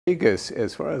Vegas,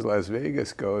 as far as Las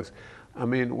Vegas goes, I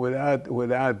mean,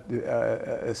 without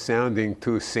sounding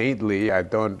too saintly, I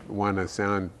don't want to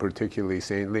sound particularly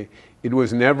saintly. It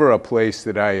was never a place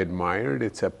that I admired.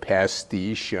 It's a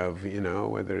pastiche of, you know,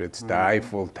 whether it's the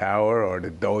Eiffel Tower or the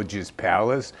Doge's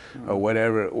Palace or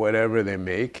whatever they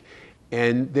make.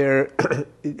 And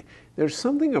there's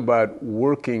something about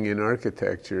working in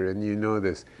architecture, and you know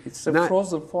this. It's a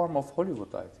frozen form of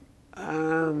Hollywood, I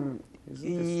think.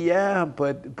 Yeah,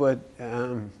 but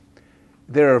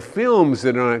there are films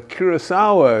that are,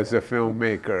 Kurosawa is a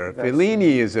filmmaker,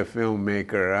 Fellini is a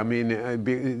filmmaker. I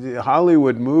mean,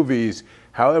 Hollywood movies,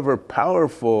 however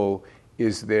powerful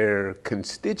is their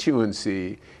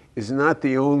constituency, is not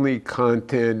the only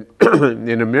content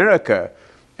in America.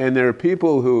 And there are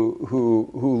people who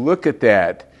look at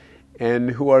that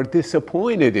and who are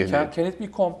disappointed in it. Can it be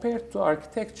compared to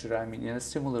architecture, I mean, in a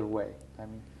similar way? I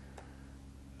mean,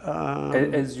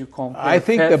 as you compare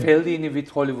Fellini with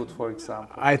Hollywood, for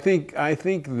example. I think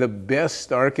the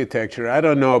best architecture, I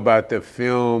don't know about the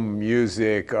film,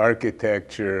 music,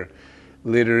 architecture,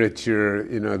 literature,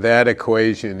 you know, that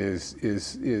equation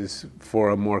is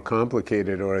for a more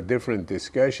complicated or a different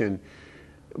discussion.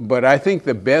 But I think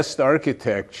the best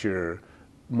architecture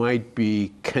might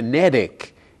be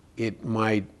kinetic. It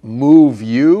might move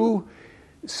you.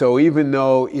 So even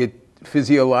though it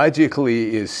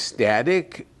physiologically is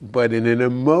static, but in an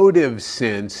emotive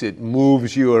sense, it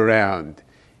moves you around.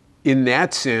 In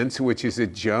that sense, which is a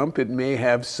jump, it may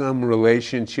have some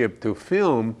relationship to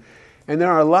film. And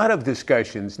there are a lot of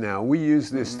discussions now. We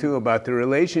use this too about the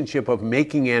relationship of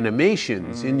making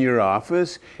animations in your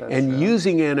office and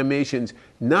using animations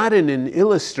not in an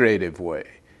illustrative way,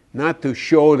 not to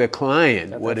show the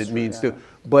client what it means to,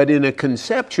 but in a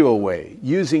conceptual way,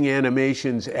 using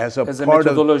animations as a part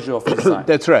methodology of design.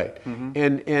 That's right.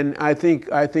 And I think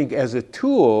as a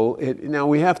tool, now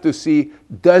we have to see,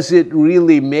 does it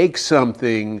really make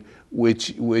something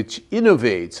which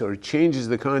innovates or changes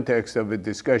the context of a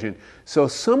discussion? So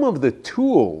some of the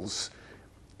tools,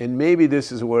 and maybe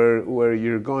this is where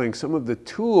you're going, some of the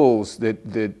tools that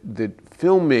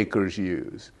filmmakers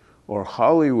use or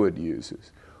Hollywood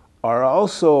uses are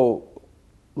also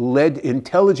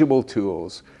intelligible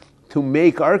tools to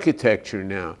make architecture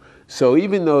now. So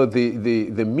even though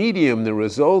the medium, the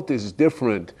result is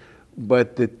different,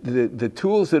 but the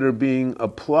tools that are being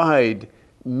applied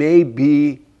may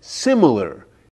be similar.